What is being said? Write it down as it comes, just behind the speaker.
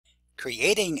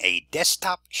creating a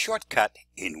desktop shortcut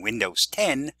in Windows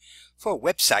 10 for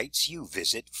websites you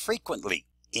visit frequently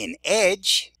in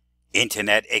Edge,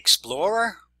 Internet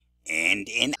Explorer, and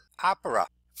in Opera.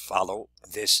 Follow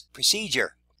this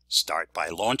procedure. Start by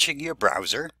launching your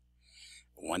browser.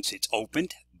 Once it's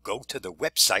opened, go to the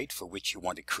website for which you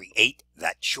want to create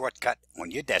that shortcut on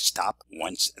your desktop.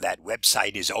 Once that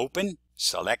website is open,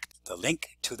 select the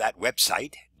link to that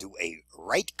website, do a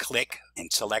right click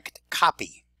and select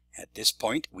copy. At this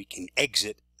point, we can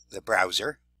exit the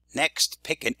browser. Next,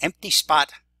 pick an empty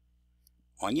spot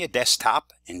on your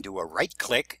desktop and do a right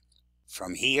click.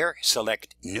 From here,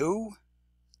 select New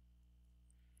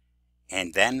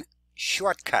and then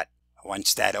Shortcut.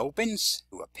 Once that opens,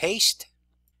 do a paste,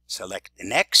 select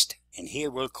Next, and here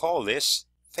we'll call this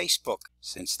Facebook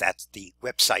since that's the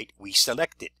website we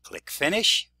selected. Click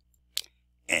Finish,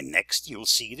 and next you'll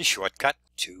see the shortcut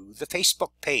to the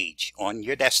Facebook page on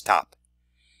your desktop.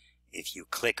 If you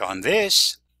click on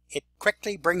this, it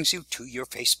quickly brings you to your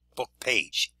Facebook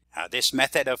page. Now, this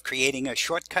method of creating a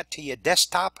shortcut to your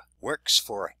desktop works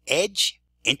for Edge,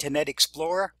 Internet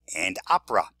Explorer, and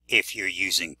Opera. If you're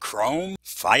using Chrome,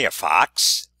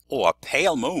 Firefox, or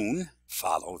Pale Moon,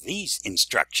 follow these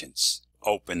instructions.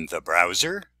 Open the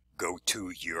browser, go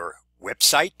to your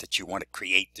website that you want to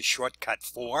create the shortcut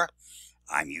for.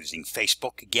 I'm using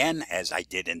Facebook again, as I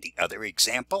did in the other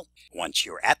example. Once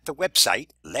you're at the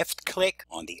website, left-click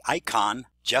on the icon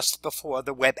just before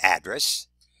the web address.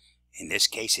 In this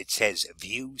case, it says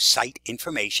View Site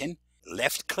Information.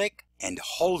 Left-click and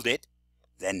hold it,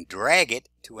 then drag it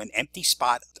to an empty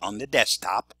spot on the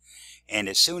desktop. And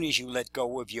as soon as you let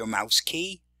go of your mouse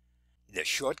key, the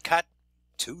shortcut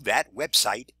to that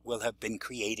website will have been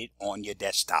created on your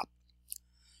desktop.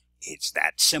 It's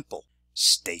that simple.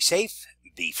 Stay safe,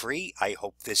 be free. I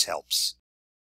hope this helps.